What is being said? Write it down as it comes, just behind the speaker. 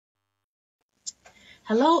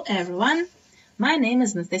Hello everyone, my name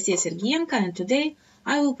is Anastasia Sergienko and today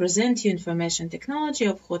I will present you information technology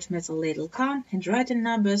of hot metal ladle car, handwritten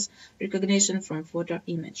numbers, recognition from photo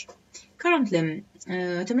image. Currently,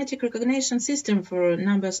 automatic recognition system for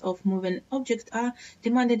numbers of moving objects are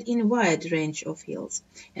demanded in a wide range of fields.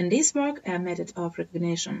 In this work, a method of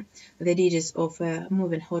recognition the digits of a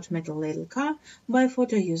moving hot metal ladle car by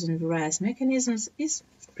photo using various mechanisms is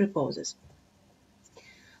proposed.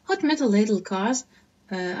 Hot metal ladle cars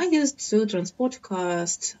are used to transport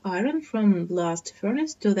cast iron from blast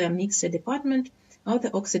furnace to the mixer department of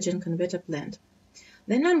the oxygen converter plant.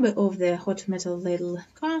 The number of the hot metal ladle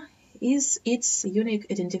car is its unique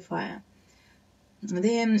identifier.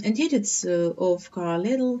 The digits of car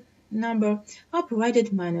ladle number are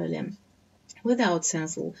provided manually, without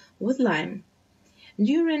stencil, with line.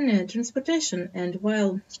 During transportation and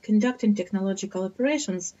while conducting technological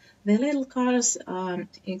operations, the ladle cars are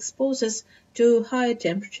exposed to high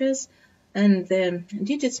temperatures and the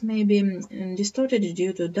digits may be distorted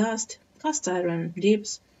due to dust, cast iron,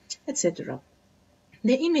 dips, etc.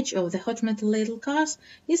 The image of the hot metal ladle cars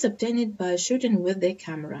is obtained by shooting with the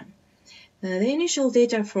camera. The initial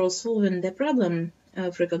data for solving the problem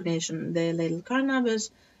of recognition, the ladle car numbers,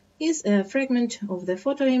 is a fragment of the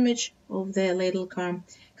photo image of the ladle car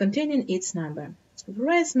containing its number.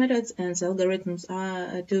 Various methods and algorithms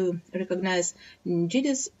to recognize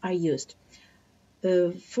digits are used.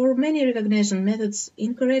 For many recognition methods,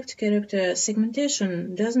 incorrect character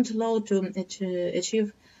segmentation doesn't allow to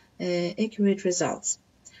achieve accurate results.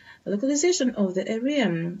 Localization of the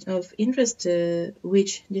area of interest,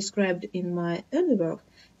 which described in my early work,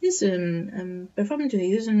 is performed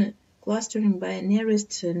using clustering by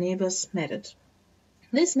nearest neighbors method.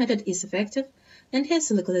 This method is effective and has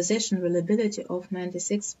a localization reliability of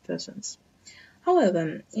 96%.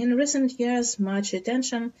 However, in recent years, much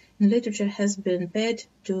attention in literature has been paid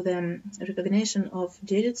to the recognition of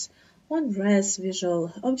digits on various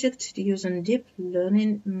visual objects using deep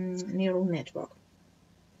learning neural network.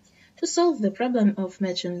 To solve the problem of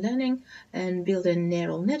machine learning and building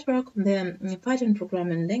neural network, the Python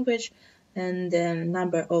programming language and the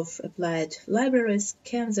number of applied libraries,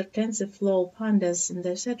 Cancer, TensorFlow, Pandas, and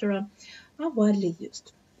etc. are widely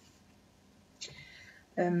used.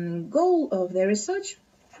 Goal of the research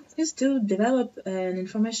is to develop an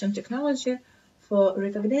information technology for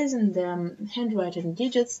recognizing the handwritten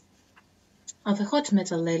digits of a hot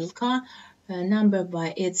metal ladle car number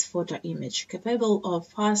by its photo image, capable of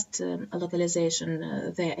fast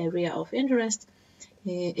localization the area of interest,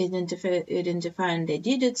 identifying the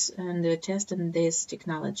digits and testing this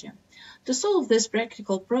technology. To solve this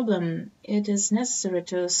practical problem, it is necessary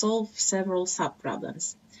to solve several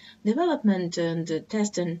sub-problems. Development and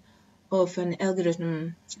testing of an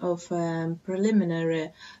algorithm of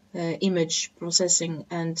preliminary image processing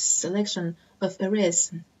and selection of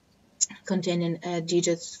arrays containing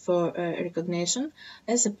digits for recognition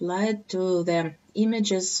as applied to the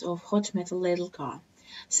images of hot metal ladle car.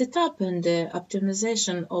 Setup and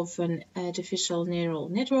optimization of an artificial neural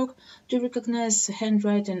network to recognize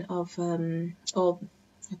handwriting of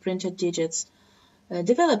printed digits.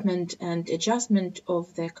 Development and adjustment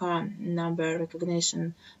of the car number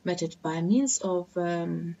recognition method by means of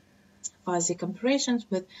fuzzy comparisons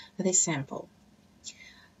with the sample.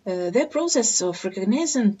 The process of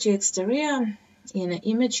recognizing text area in an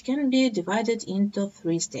image can be divided into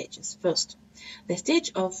three stages. First, the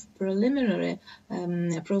stage of preliminary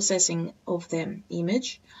processing of the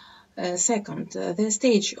image. Second, the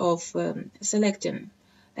stage of selecting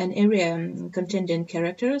an area containing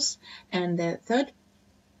characters. And third,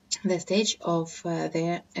 the stage of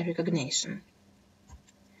the recognition.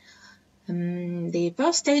 The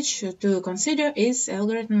first stage to consider is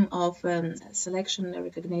algorithm of selection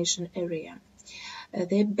recognition area.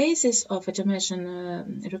 The basis of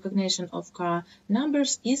automation recognition of car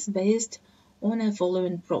numbers is based on a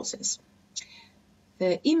following process.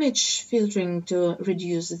 The image filtering to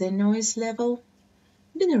reduce the noise level,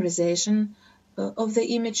 binarization of the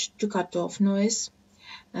image to cut off noise,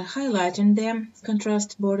 highlighting the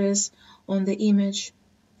contrast borders on the image,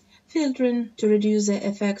 filtering to reduce the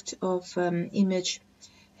effect of image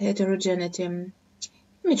heterogeneity,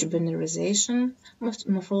 image binarization,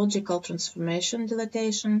 morphological transformation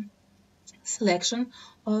dilatation, selection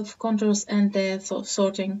of contours and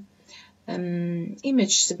sorting,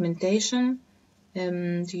 image segmentation,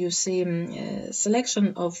 you see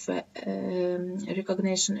selection of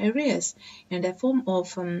recognition areas in the form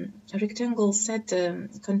of rectangle set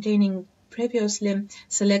containing previously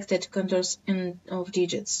selected contours of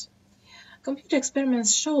digits. Computer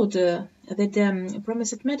experiments showed that the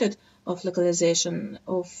promised method of localization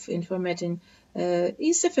of information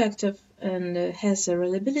is effective and has a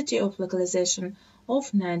reliability of localization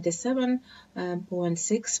of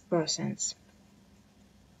 97.6%.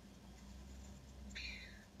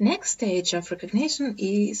 Next stage of recognition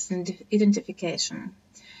is identification.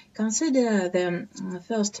 Consider the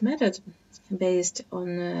first method based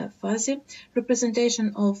on fuzzy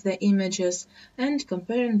representation of the images and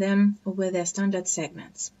comparing them with their standard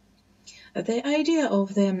segments. The idea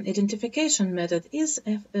of the identification method is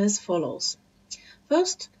as follows.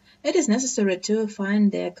 First, it is necessary to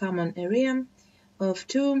find the common area of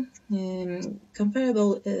two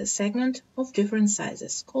comparable segments of different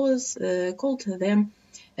sizes, called them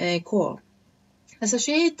core.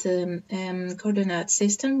 Associate coordinate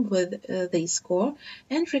system with this core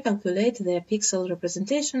and recalculate the pixel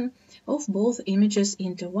representation of both images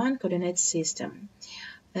into one coordinate system.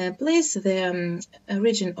 Place the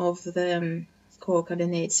origin of the core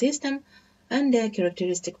coordinate system and the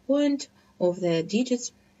characteristic point of the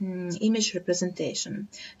digits image representation.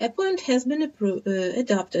 A point has been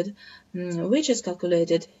adopted, which is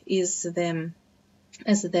calculated as the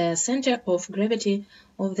center of gravity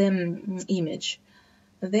of the image.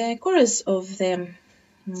 The cores of the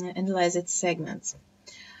analyzed segments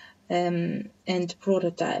and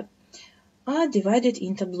prototype are divided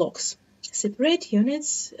into blocks. Separate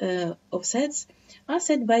units of sets are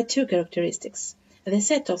set by two characteristics: the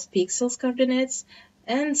set of pixels coordinates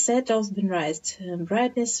and set of binarized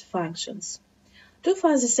brightness functions. Two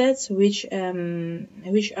fuzzy sets which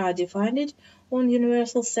are defined on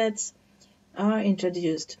universal sets are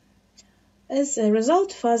introduced. As a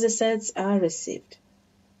result, fuzzy sets are received.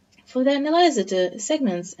 For the analyzed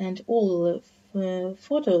segments and all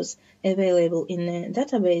photos available in a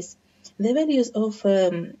database, the values of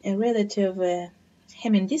a relative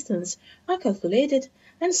Hamming distance are calculated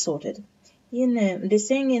and sorted in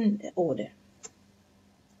descending order.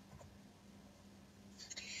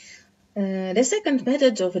 The second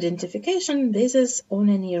method of identification bases on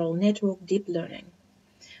a neural network deep learning.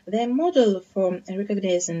 The model for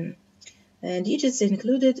recognizing digits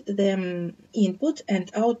included the input and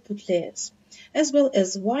output layers, as well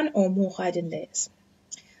as one or more hidden layers.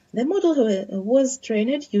 The model was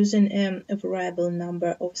trained using a variable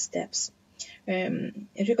number of steps.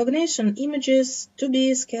 Recognition images to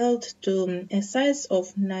be scaled to a size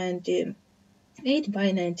of 98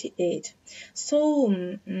 by 98.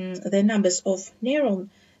 So the numbers of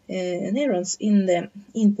neurons in the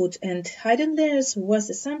input and hidden layers was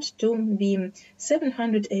assumed to be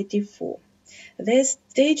 784. The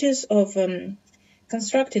stages of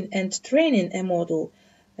constructing and training a model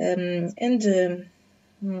and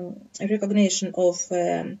recognition of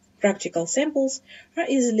practical samples are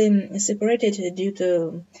easily separated due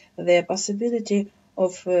to the possibility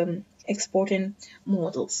of exporting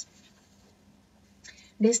models.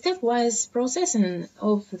 The stepwise processing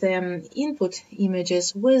of the input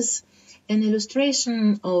images with an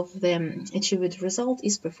illustration of the achieved result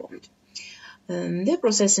is performed. The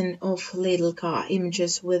processing of ladle car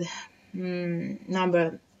images with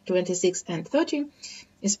number 26 and 30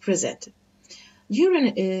 is presented. During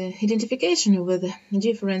identification with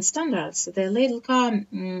different standards, the ladle car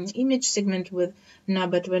image segment with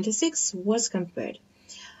number 26 was compared.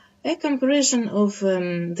 A comparison of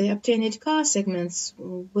the obtained car segments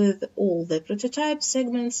with all the prototype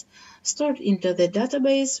segments stored into the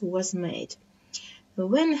database was made.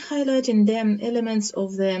 When highlighting the elements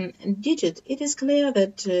of the digit, it is clear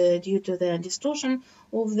that due to the distortion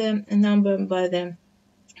of the number by the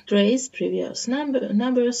trace previous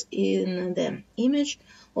numbers in the image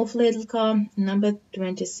of ladle car number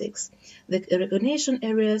 26, the recognition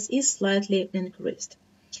areas is slightly increased.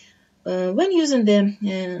 When using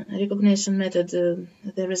the recognition method,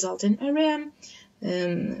 the resulting area,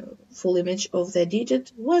 full image of the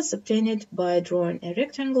digit, was obtained by drawing a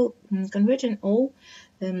rectangle, converting all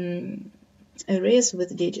arrays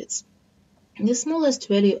with digits. The smallest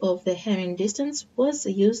value of the Hamming distance was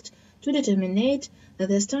used to determine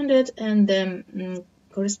the standard and the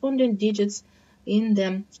corresponding digits in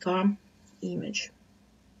the car image.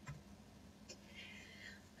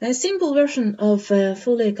 A simple version of a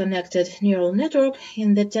fully connected neural network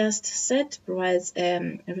in the test set provides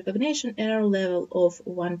a recognition error level of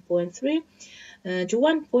 1.3 to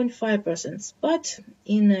 1.5%, but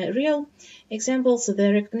in real examples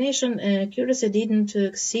the recognition accuracy didn't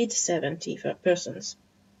exceed 70%.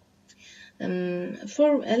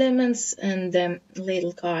 For elements and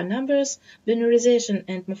ladle car numbers, binarization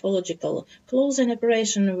and morphological closing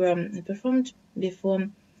operation were performed before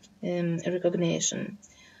recognition.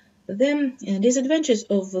 The disadvantage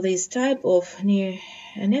of this type of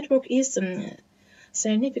network is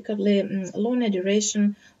significantly longer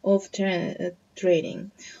duration of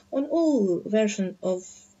training. On all versions of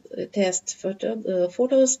test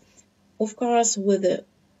photos of cars with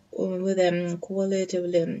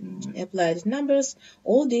qualitatively applied numbers,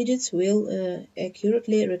 all digits will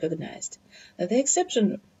accurately recognized. The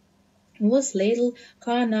exception was ladle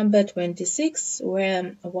car number 26,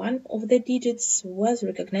 where one of the digits was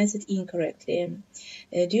recognized incorrectly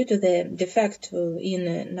due to the defect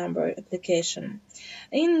in number application.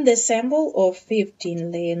 In the sample of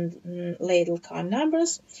 15 ladle car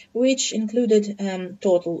numbers, which included a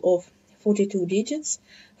total of 42 digits,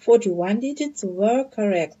 41 digits were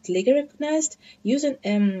correctly recognized using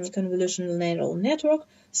a convolutional neural network,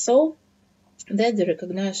 so that the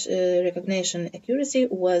recognition accuracy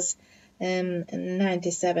was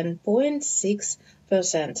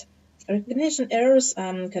 97.6%. Recognition errors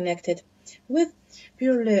are connected with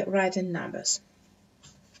purely written numbers.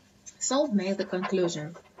 So make the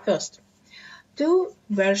conclusion. First, two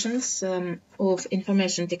versions of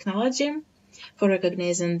information technology for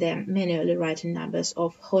recognizing the manually written numbers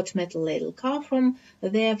of hot metal ladle car from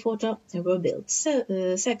their photo were built.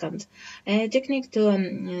 Second, a technique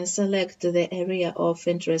to select the area of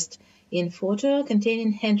interest in photo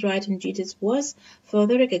containing handwriting digits was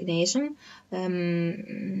further recognition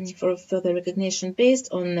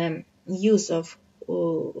based on use of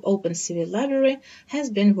OpenCV library has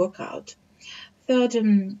been worked out. Third,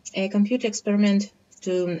 a computer experiment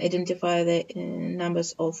to identify the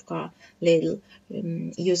numbers of car ladle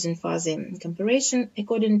using fuzzy comparison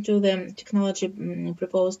according to the technology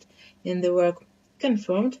proposed in the work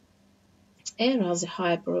confirmed a rather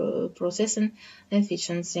high processing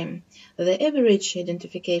efficiency. The average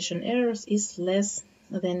identification errors is less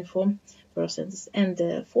than 4%.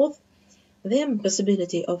 And fourth, the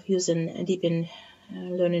possibility of using a deep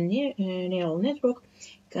learning neural network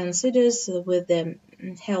considers with the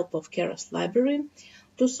help of Keras library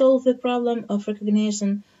to solve the problem of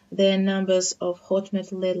recognition the numbers of hot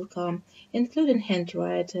metal ladle car, including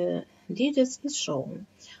handwritten digits, is shown.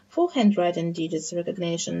 For handwritten digits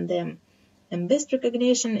recognition, the best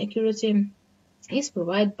recognition accuracy is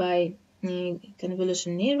provided by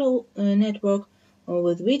convolutional neural network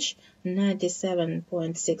with which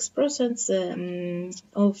 97.6%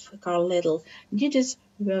 of car ladle digits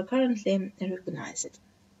were currently recognized.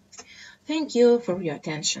 Thank you for your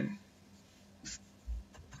attention.